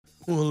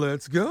Well,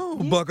 let's go.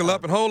 Yeah. Buckle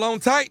up and hold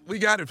on tight. We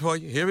got it for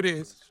you. Here it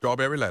is.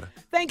 Strawberry letter.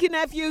 Thank you,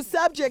 nephew.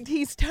 Subject,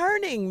 he's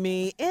turning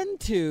me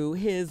into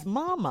his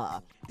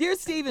mama. Dear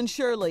Steve and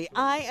Shirley,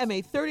 I am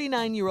a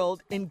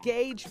 39-year-old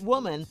engaged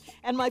woman,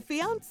 and my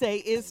fiance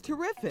is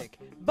terrific,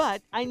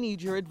 but I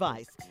need your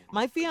advice.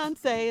 My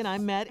fiance and I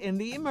met in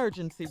the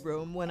emergency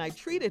room when I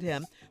treated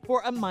him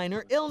for a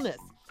minor illness.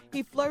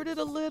 He flirted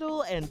a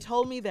little and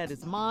told me that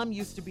his mom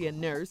used to be a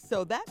nurse,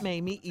 so that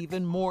made me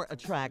even more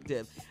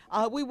attractive.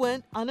 We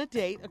went on a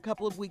date a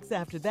couple of weeks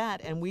after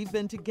that, and we've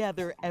been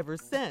together ever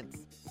since.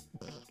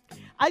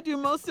 I do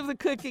most of the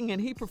cooking,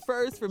 and he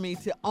prefers for me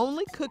to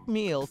only cook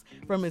meals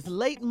from his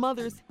late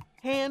mother's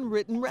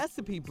handwritten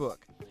recipe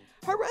book.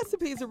 Her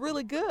recipes are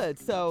really good,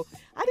 so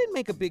I didn't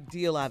make a big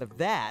deal out of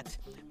that.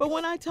 But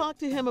when I talked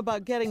to him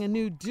about getting a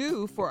new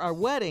do for our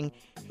wedding,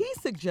 he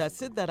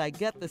suggested that I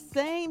get the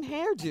same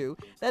hairdo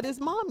that his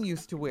mom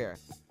used to wear.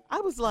 I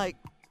was like,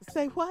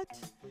 say what?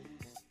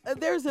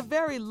 There's a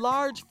very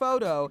large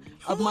photo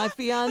of my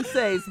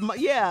fiance's,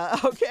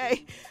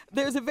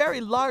 There's a very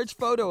large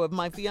photo of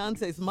my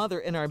fiance's mother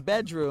in our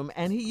bedroom,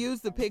 and he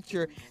used the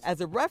picture as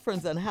a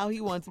reference on how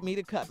he wants me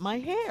to cut my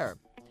hair.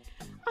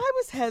 I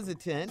was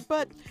hesitant,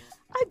 but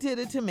I did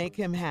it to make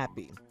him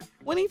happy.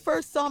 When he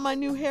first saw my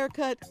new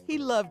haircut, he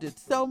loved it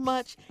so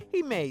much,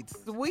 he made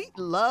sweet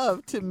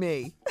love to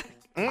me.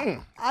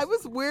 I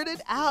was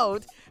weirded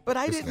out, but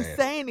I didn't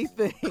say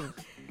anything.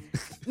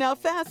 Now,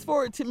 fast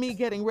forward to me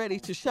getting ready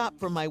to shop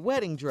for my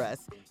wedding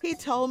dress. He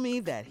told me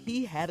that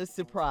he had a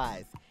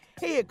surprise.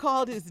 He had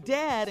called his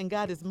dad and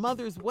got his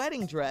mother's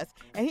wedding dress,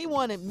 and he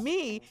wanted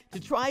me to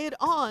try it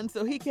on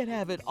so he could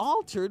have it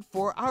altered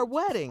for our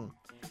wedding.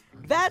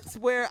 That's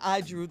where I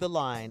drew the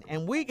line,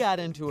 and we got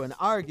into an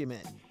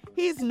argument.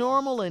 He's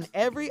normal in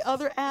every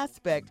other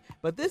aspect,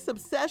 but this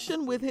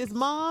obsession with his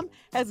mom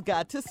has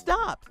got to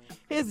stop.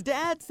 His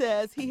dad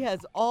says he has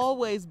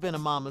always been a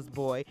mama's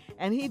boy,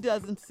 and he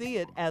doesn't see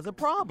it as a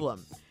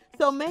problem.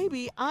 So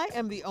maybe I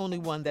am the only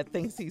one that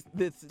thinks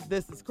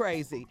this is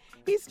crazy.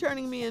 He's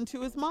turning me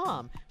into his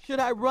mom. Should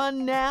I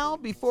run now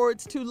before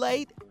it's too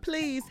late?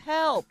 Please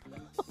help.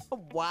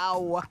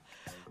 Wow.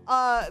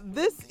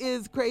 This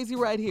is crazy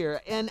right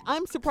here, and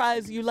I'm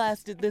surprised you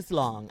lasted this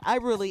long. I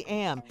really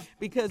am,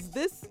 because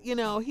this, he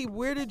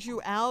weirded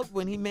you out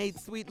when he made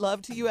sweet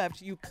love to you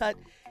after you cut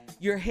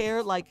your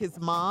hair like his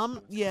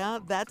mom. Yeah,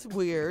 that's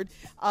weird.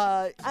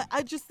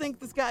 I just think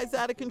this guy's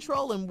out of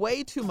control and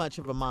way too much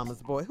of a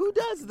mama's boy. Who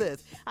does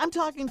this? I'm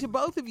talking to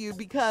both of you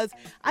because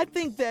I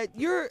think that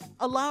you're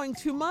allowing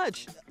too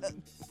much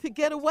to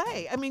get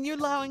away. I mean, you're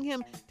allowing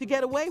him to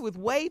get away with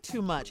way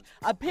too much.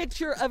 A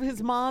picture of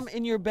his mom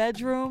in your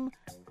bedroom?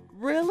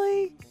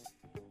 Really?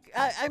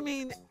 I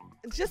mean,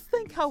 just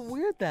think how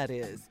weird that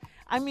is.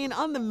 I mean,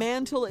 on the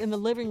mantle in the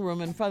living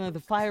room in front of the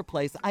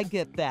fireplace, I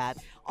get that.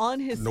 On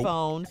his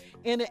phone,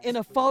 in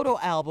a photo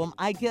album,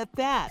 I get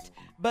that.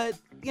 But,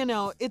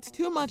 it's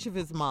too much of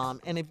his mom.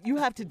 And if you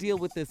have to deal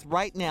with this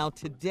right now,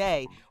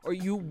 today, or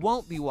you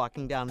won't be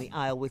walking down the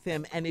aisle with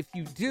him. And if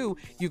you do,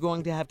 you're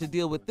going to have to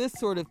deal with this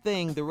sort of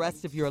thing the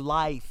rest of your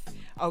life.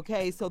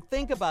 Okay, so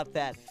think about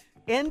that.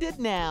 End it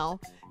now.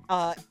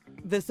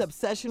 This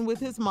obsession with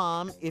his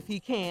mom, if he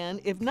can.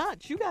 If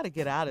not, you got to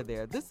get out of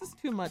there. This is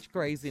too much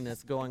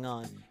craziness going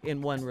on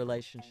in one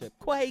relationship.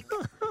 Quake.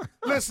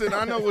 Listen,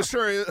 I know what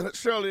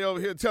Shirley over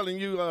here telling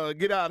you,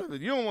 get out of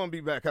it. You don't want to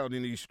be back out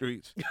in these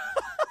streets.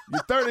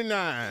 You're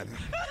 39.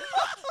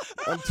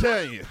 I'm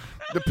telling you,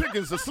 the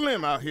pickings are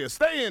slim out here.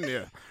 Stay in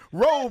there.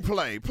 Role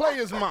play. Play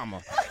his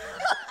mama.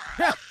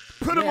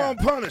 Put him on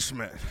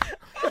punishment.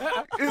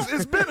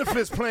 It's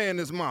benefits playing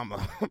his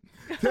mama.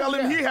 Tell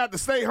him he had to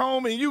stay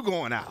home and you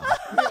going out.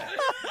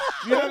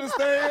 You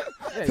understand?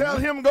 Tell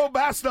him go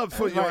buy stuff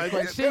for you.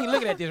 Right. She ain't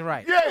looking at this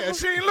right. Yeah,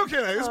 she ain't looking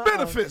at it. It's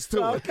benefits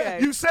to okay.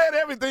 it. You said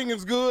everything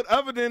is good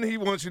other than he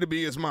wants you to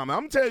be his mama.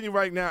 I'm telling you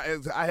right now,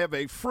 as I have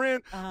a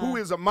friend who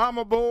is a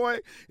mama boy,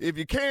 if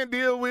you can't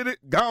deal with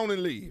it, go on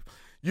and leave.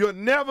 You're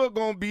never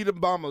going to be the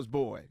mama's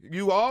boy.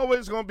 You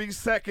always going to be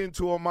second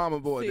to a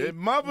mama boy. Their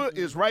mother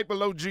is right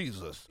below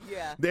Jesus.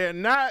 Yeah. They're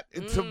not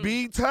to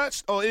be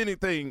touched or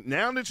anything.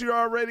 Now that you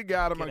already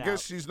got them, I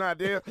guess she's not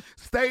there.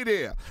 Stay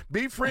there.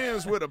 Be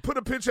friends with her. Put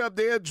a picture up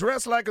there.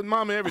 Dress like a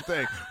mama,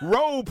 everything.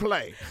 Role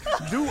play.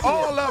 Do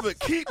all of it.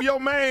 Keep your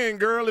man,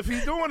 girl. If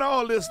he's doing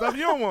all this stuff,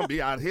 you don't want to be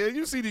out here.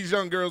 You see these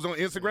young girls on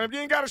Instagram.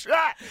 You ain't got a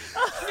shot.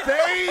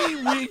 Stay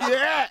where you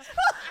at.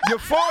 You're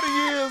 40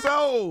 years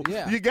old.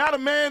 Yeah. You got a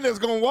man that's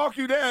going to walk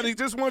you down. He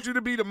just wants you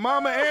to be the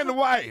mama and the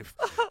wife.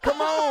 Come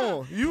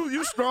on.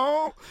 You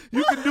strong.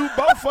 You can do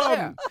both of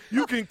them.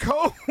 You can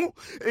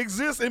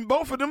coexist in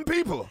both of them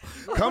people.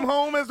 Come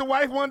home as the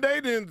wife one day,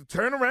 then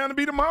turn around and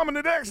be the mama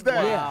the next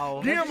day.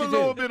 Wow. Give him a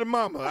little bit of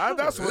mama.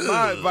 That's what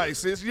my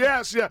advice is.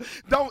 Yes.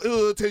 Don't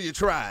till you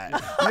try.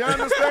 You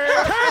understand?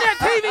 Turn that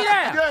TV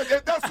down. Yeah,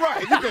 that's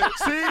right. You can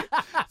see.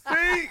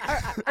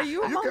 Are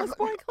you a mama's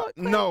boy,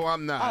 mama? Quick? No,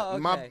 I'm not.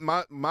 Oh,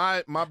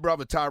 okay. My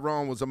brother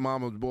Tyrone was a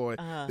mama's boy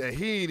that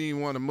he didn't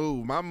even want to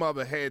move. My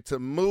mother had to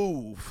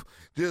move,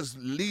 just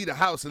leave the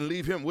house and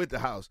leave him with the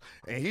house.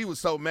 And he was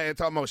so mad,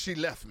 talking about she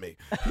left me.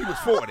 He was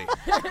 40.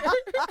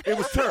 It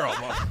was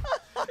terrible.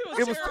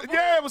 It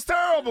was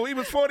terrible. He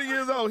was 40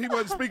 years old. He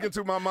wasn't speaking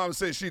to my mom and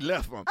said she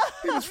left him.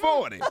 He was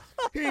 40.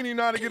 He didn't even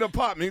know how to get an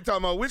apartment. He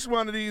talking about which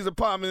one of these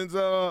apartments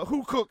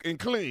who cook and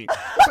clean.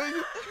 So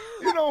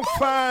you don't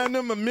find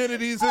them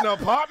amenities in an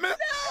apartment.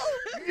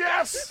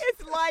 Yes.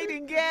 It's light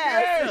and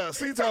gas. Yes.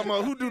 He talking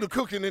about who do the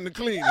cooking and the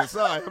cleaning.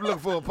 Sorry, I'm looking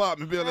for an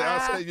apartment building.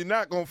 I said you're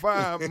not going to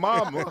find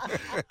mama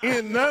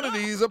in none of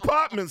these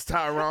apartments,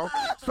 Tyrone.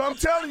 So I'm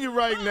telling you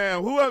right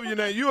now, whoever your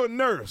name, you're a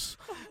nurse.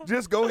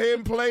 Just go ahead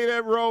and play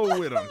that role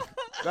with them.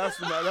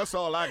 That's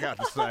all I got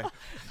to say.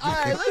 All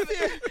right,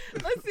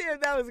 let's see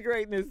if that was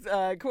greatness,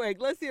 Quake.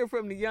 Let's hear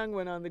from the young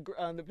one on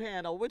the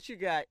panel. What you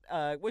got?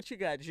 What you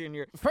got,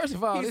 Junior? First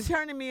of all, he's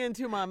turning me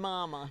into my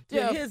mama,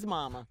 his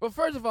mama. Well,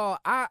 first of all,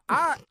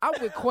 I'm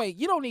with Quake.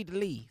 You don't need to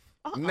leave.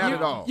 Not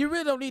at all. You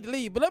really don't need to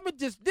leave. But let me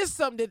this is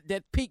something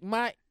that piqued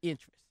my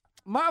interest.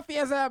 My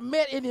fiance I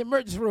met in the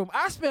emergency room.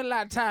 I spent a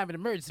lot of time in the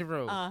emergency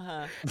room.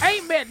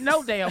 Ain't met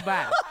no damn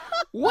body.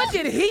 What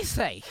did he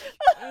say?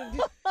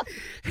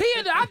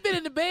 I've been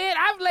in the bed.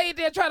 I've laid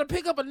there trying to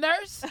pick up a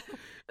nurse.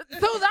 As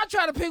soon as I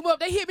try to pick him up,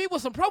 they hit me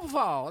with some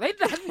propofol.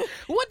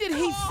 What did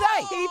he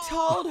say? He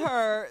told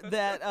her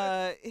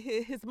that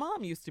his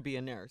mom used to be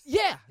a nurse.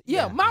 Yeah.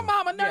 My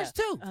mom a nurse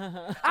too.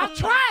 I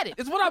tried it.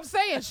 Is what I'm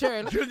saying,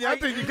 Shirley. Junior, I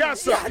think you got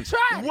something. I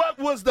tried. What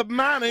was the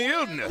minor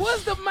illness?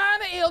 What's the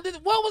minor illness?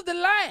 What was the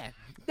line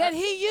that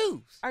he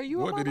used? Are you?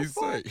 What did he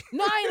say?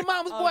 No, I ain't a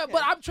mama's boy,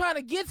 but I'm trying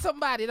to get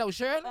somebody though,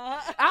 Shirley.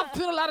 I've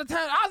spent a lot of time.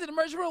 I was in the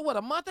emergency room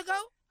a month ago.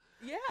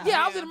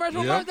 Yeah, I was in the emergency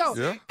room a month ago.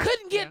 Yeah.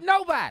 Couldn't get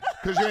nobody.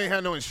 Because you ain't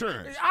had no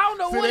insurance. I don't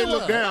know See, what they it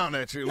look was. down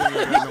at you when you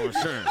ain't had no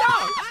insurance.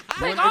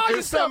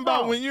 It's It's something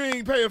about when you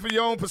ain't paying for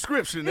your own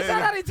prescription. That's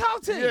how they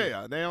talk to you.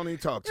 Yeah, they don't even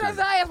talk to You know, you.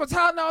 so I asked for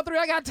Tylenol 3.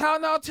 I got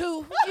Tylenol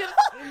 2.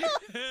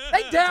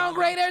 They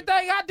downgrade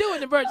everything I do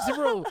in the emergency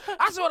room.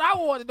 That's what I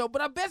wanted, though.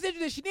 But I best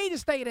interest is she need to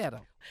stay there,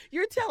 though.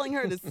 You're telling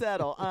her to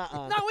settle.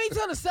 No, we ain't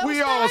telling her to settle. We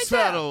Stay all right there.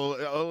 settle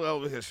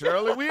over here,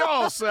 Shirley. We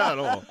all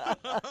settle.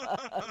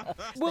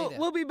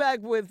 We'll be back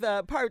with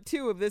part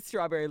 2 of this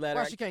strawberry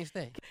letter. Why she can't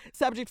stay?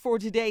 Subject for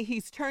today,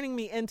 he's turning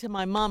me into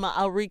my mama.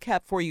 I'll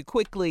recap for you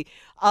quickly.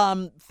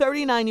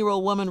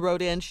 39-year-old woman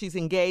wrote in. She's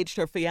engaged.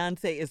 Her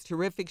fiance is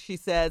terrific, she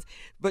says,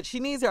 but she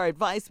needs our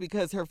advice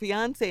because her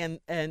fiance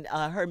and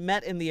her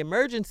met in the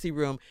emergency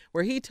room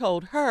where he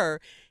told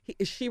her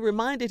she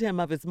reminded him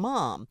of his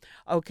mom.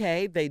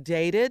 Okay, they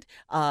dated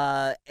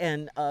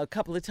and a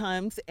couple of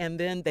times, and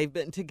then they've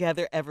been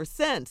together ever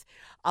since.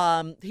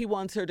 He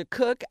wants her to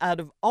cook out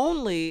of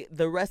only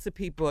the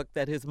recipe book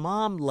that his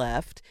mom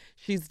left.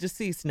 She's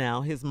deceased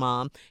now, his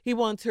mom. He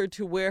wants her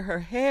to wear her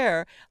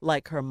hair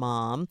like her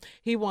mom.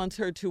 He wants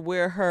her to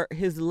wear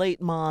his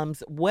late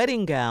mom's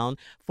wedding gown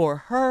for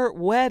her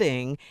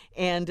wedding,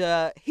 and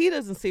he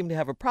doesn't seem to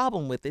have a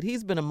problem with it.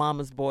 He's been a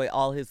mama's boy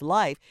all his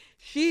life.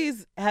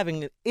 She's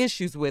having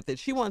issues with it.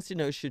 She wants to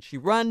know, should she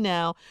run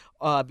now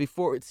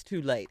before it's too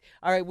late?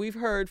 All right, we've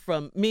heard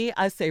from me.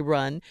 I say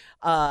run.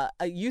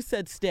 You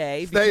said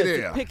stay because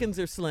there. the pickings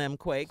are slim,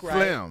 Quake, right?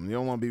 Slim. You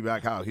don't want to be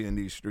back out here in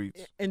these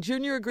streets. And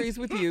Junior agrees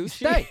with you.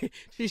 Stay.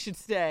 She should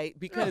stay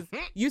because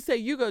you say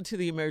you go to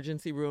the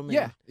emergency room. And,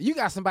 Yeah, you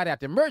got somebody at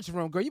the emergency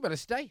room, girl. You better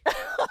stay.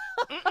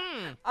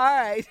 all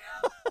right.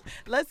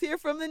 Let's hear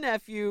from the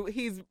nephew.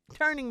 He's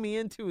turning me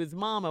into his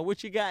mama.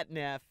 What you got,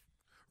 Neff?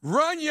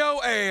 Run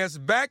your ass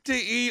back to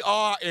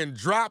ER and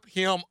drop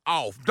him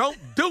off. Don't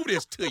do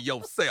this to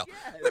yourself.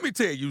 Let me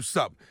tell you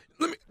something.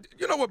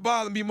 You know what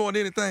bothers me more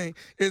than anything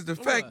is the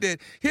fact that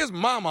his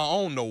mama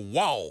on the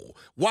wall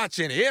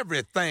watching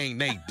everything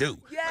they do.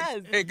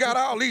 Yes. And got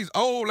all these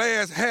old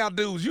ass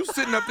hairdos. You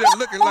sitting up there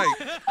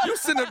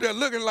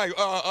looking like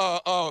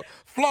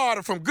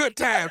Florida from Good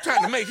Times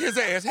trying to make his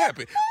ass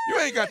happy. You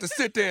ain't got to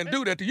sit there and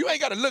do that. You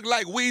ain't got to look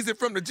like Weezy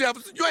from the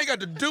Jeffersons. You ain't got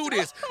to do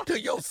this to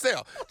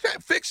yourself.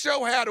 Fix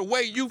your hair the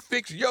way you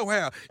fix your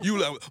hair. You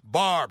like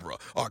Barbara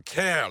or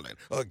Carolyn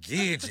or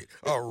Gidget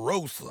or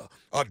Rosa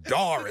or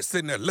Doris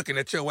sitting there looking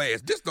at your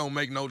ass. This don't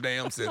make no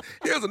damn sense.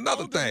 Here's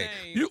another thing.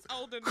 You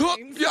cook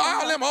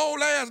all them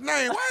old ass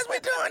names. Why is we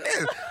doing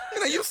this? You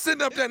know, you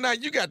sitting up there now,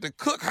 you got to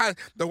cook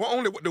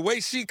the way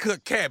she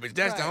cook cabbage.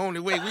 That's the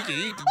only way we can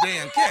eat the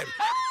damn cabbage.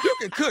 You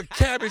can cook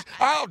cabbage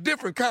all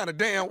different kind of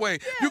damn way.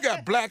 You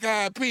got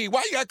black-eyed peas.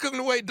 Why you got cooking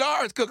the way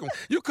Doris cooking?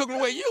 You cooking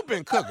the way you've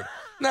been cooking.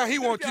 Now he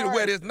wants you to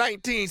wear this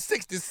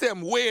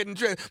 1967 wedding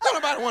dress. Don't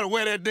nobody want to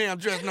wear that damn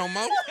dress no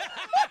more.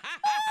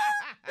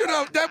 You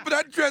know,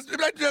 that dress,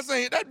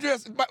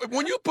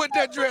 when you put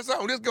that dress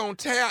on, it's going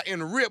to tear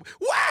and rip.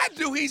 Why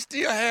do he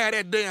still have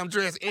that damn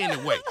dress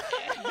anyway?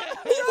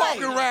 Who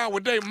walking around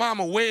with their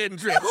mama wedding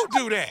dress? Who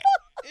do that?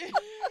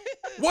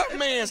 What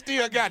man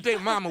still got their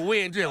mama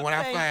wedding dress? When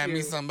I find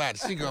me somebody,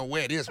 she gonna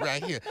wear this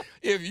right here.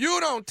 If you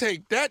don't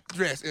take that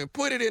dress and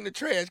put it in the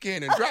trash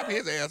can and drop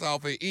his ass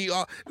off at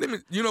ER,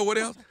 you know what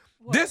else?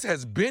 This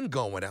has been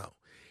going on.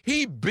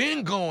 He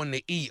been going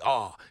to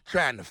ER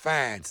trying to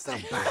find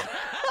somebody.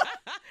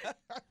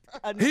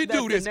 He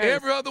do this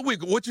every other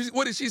week. What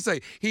did she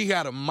say? He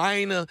had a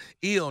minor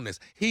illness.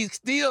 He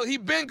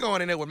been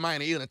going in there with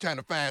minor illness trying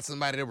to find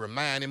somebody to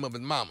remind him of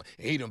his mama.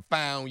 And he done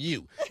found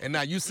you. And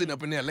now you sitting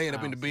up in there laying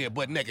up in the bed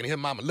butt naked and his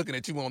mama looking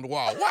at you on the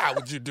wall. Why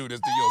would you do this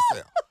to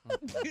yourself?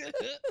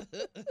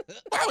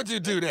 Why would you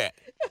do that?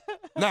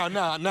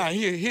 Now,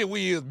 here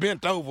we is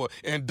bent over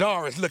and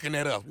Doris looking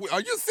at us.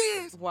 Are you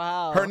serious?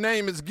 Wow. Her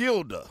name is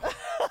Gilda.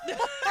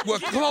 Well,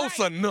 close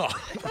enough.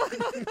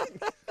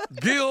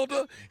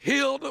 Gilda,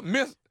 Hilda,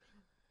 Miss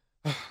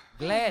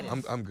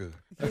Gladys. I'm good.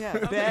 Yeah,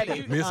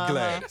 Betty. Miss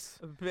Gladys.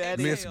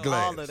 Betty. Miss All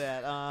Gladys. of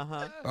that.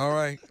 Uh-huh. All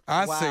right.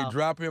 I say Wow.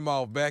 drop him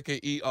off back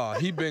at ER.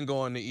 He been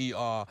going to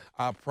ER,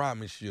 I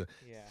promise you.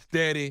 Yeah.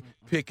 Steady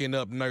picking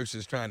up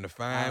nurses trying to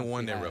find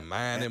one that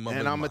remind him of his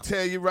And I'm mama. going to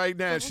tell you right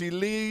now, if she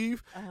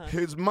leave,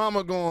 his mama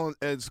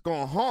is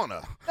going to haunt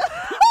her.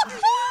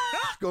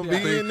 She's going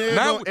to be in there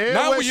now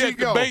everywhere we she at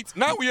go. Bates.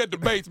 Now we at the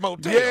Bates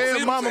Motel. Yeah, See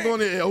what mama I'm saying?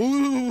 going to,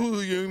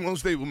 ooh, you ain't want to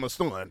stay with my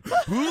son.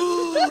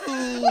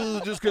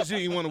 Ooh, just because you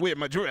ain't want to wear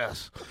my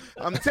dress.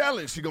 I'm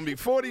telling you, she's going to be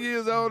 40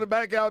 years old and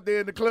back out there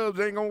in the clubs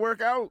ain't going to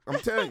work out. I'm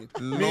telling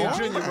you. Me and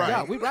Junior Yeah,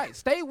 right. we right.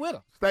 Stay with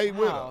him. Stay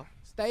with her. Wow.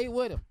 Stay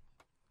with him.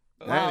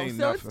 That Wow. ain't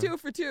So nothing. it's 2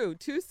 for 2.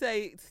 2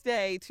 say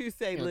stay, 2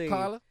 say Yeah, leave.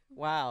 Carla?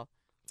 Wow.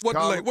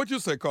 What you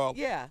say, Carl?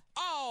 Yeah.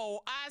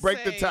 Oh, I Break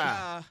say, the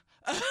tie.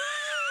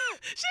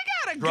 She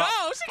gotta Drop-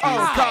 go. She Oh,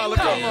 gotta Carla,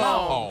 go. come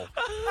on.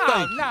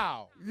 No,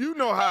 no. You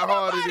know how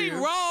hard it Nobody is.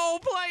 role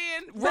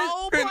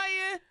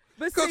playing.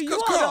 But Cause- see, you cause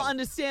all Carl- don't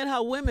understand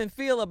how women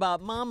feel about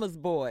mama's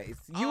boys.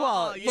 You Oh,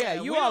 all, yeah,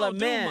 you we all are don't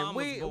do men. mama's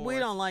We boys.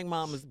 don't like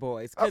mama's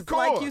boys. Of Because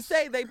like you course.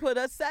 say, they put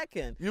us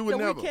second. You would so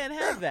never. we can't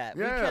have that.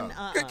 Yeah.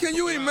 We can, Can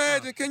you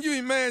imagine? Can you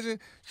imagine?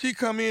 She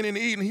come in and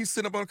eat, and he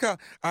sit up on the couch.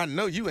 I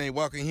know you ain't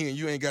walking here, and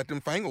you ain't got them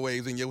finger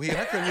waves in your head.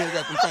 How come you ain't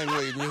got them finger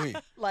waves in your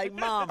head? like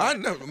mama. I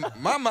know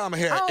my mama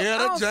had I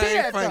don't see Etta Jane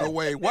that, finger though.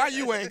 wave. Why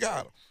you ain't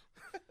got them?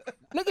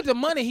 Look at the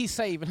money he's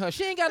saving her.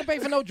 She ain't got to pay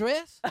for no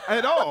dress.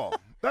 At all.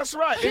 That's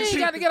right. She And ain't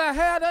got to get her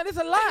hair done. It's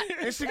a lot.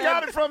 and she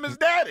got it from his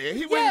daddy.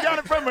 He went and got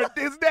it from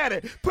his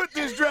daddy. Put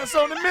this dress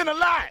on, it meant a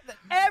lot.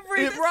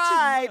 Every It's-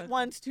 bride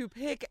wants to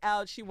pick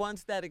out. She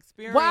wants that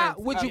experience. Why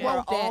would you of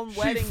want her that? own She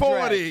wedding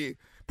 40. dress.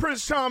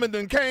 Prince Charming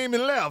done came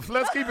and left.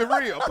 Let's keep it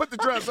real. Put the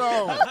dress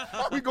on.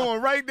 We going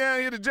right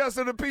down here to Just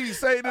of the Peace.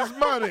 Save this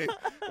money.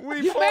 We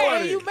You 40.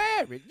 married. You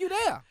married. You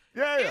there.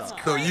 Yeah.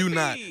 So you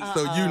not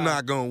Creepy. you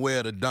not gonna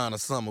wear the Donna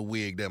Summer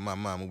wig that my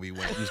mama used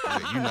to wear.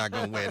 You not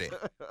gonna wear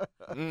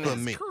that for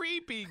me.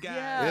 Creepy guy.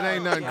 Yeah. It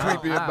ain't nothing Yeah.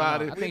 creepy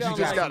about it. I You think she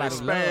just got got to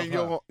somebody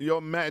expand love your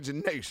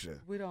imagination.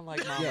 We don't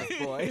like mama's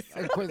boys.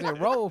 That's because they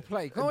role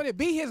play. Go in there,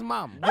 be his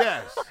mama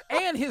Yes.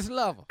 and his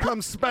lover.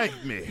 Come spank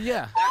me.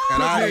 Yeah.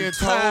 And Put I me in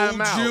done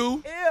timeout. told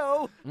you.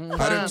 Ew.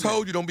 I done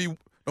told you don't be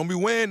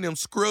wearing them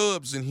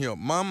scrubs in here.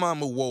 My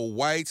mama wore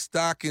white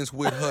stockings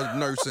with her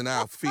nursing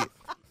outfit.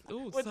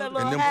 Ooh, With so the did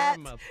little my hat.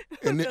 grandmother.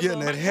 And that hat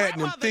and them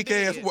grandmother thick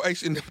ass did.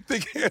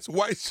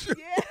 white shoes.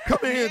 Come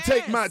in and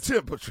take my Yes.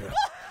 temperature.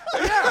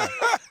 Yeah.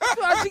 That's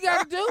what she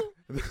got to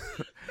do.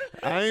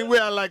 I ain't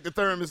where I like the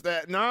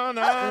thermostat. No.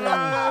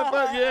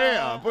 But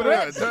yeah, put it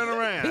up, turn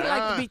around. He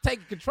like to be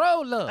taken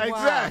control of.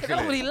 Exactly.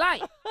 That's what he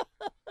like.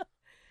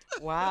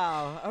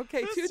 Wow.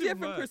 Okay, That's two too different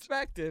much.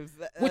 perspectives.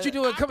 What you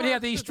doing coming here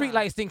after these street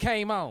lights thing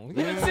came on?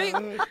 See,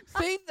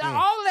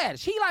 all that.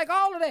 She like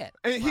all of that.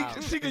 And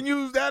she can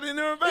use that in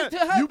her event. To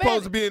her You supposed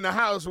advantage. to be in the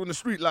house when the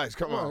street lights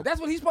come on. That's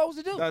what he's supposed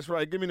to do. That's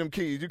right. Give me them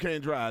keys. You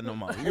can't drive no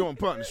more. You on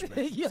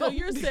punishment. Yo, So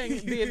you're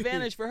saying the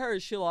advantage for her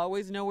is she'll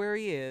always know where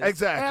he is.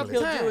 Exactly.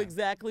 He'll Time. do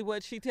exactly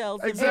what she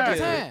tells him Exactly.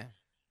 to every do. time.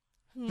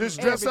 Just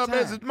dress Every up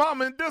as time. his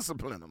mama and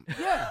discipline him.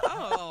 Yeah,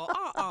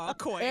 Oh,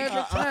 Quay.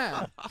 every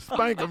time.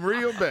 Spank him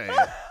real bad.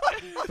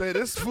 Say,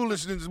 this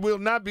foolishness will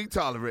not be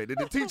tolerated.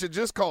 The teacher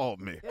just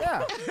called me.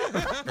 Yeah.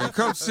 And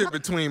come sit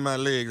between my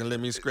legs and let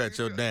me scratch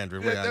your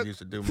dandruff where I used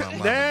to do my mama.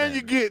 Now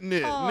you're dandruff. getting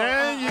it.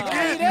 Now you're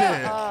getting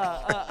yeah.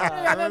 it.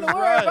 Ain't got nothing to That's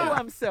worry right. Oh, about.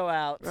 I'm so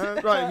out.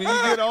 That's right. When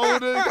you get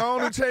older, go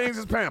on and change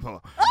his pamper.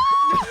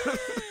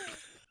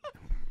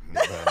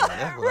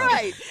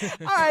 Right.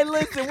 All right,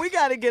 listen, we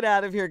got to get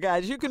out of here,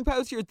 guys. You can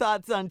post your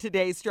thoughts on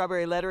today's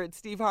Strawberry Letter at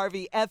Steve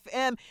Harvey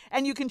FM,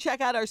 and you can check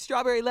out our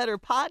Strawberry Letter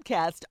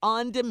podcast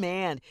on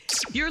demand.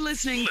 You're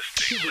listening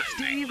to the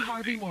Steve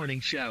Harvey Morning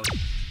Show.